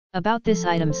About this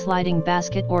item: sliding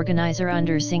basket organizer,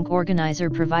 under sink organizer,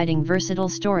 providing versatile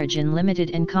storage in limited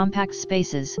and compact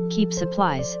spaces. Keep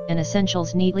supplies and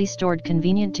essentials neatly stored.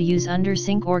 Convenient to use. Under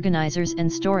sink organizers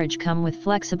and storage come with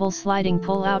flexible sliding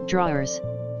pull-out drawers.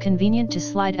 Convenient to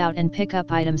slide out and pick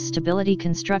up items. Stability: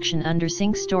 construction: under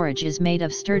sink storage is made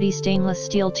of sturdy stainless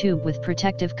steel tube with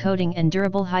protective coating and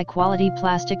durable high-quality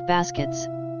plastic baskets.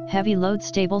 Heavy load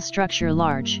stable structure.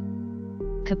 Large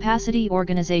capacity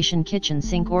organization. Kitchen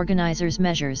sink organizers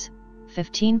measures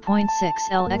 15.6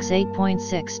 L x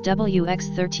 8.6 W x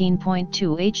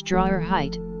 13.2 H. Drawer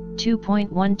height 2.1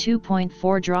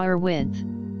 2.4. Drawer width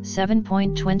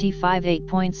 7.25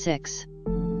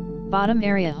 8.6. Bottom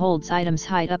area holds items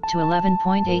height up to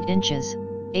 11.8 inches.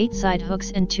 8 side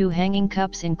hooks and 2 hanging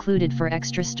cups included for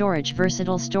extra storage.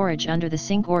 Versatile storage: under the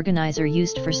sink organizer,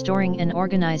 used for storing and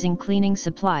organizing cleaning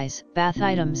supplies, bath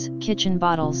items, kitchen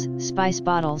bottles, spice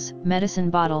bottles, medicine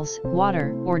bottles,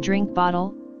 water or drink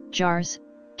bottle, jars,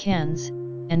 cans,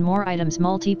 and more items.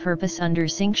 Multi-purpose: under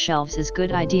sink shelves is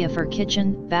good idea for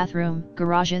kitchen, bathroom,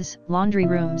 garages, laundry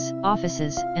rooms,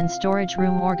 offices, and storage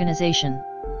room organization.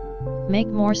 Make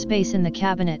more space in the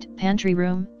cabinet, pantry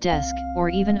room, desk, or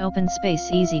even open space.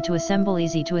 Easy to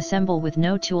assemble with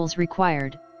no tools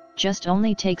required. Just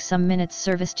only takes some minutes.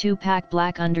 Service: 2-pack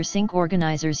black under sink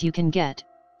organizers you can get.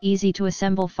 Easy to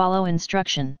assemble. Follow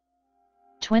instruction.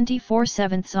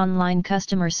 24/7 online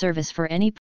customer service for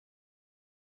any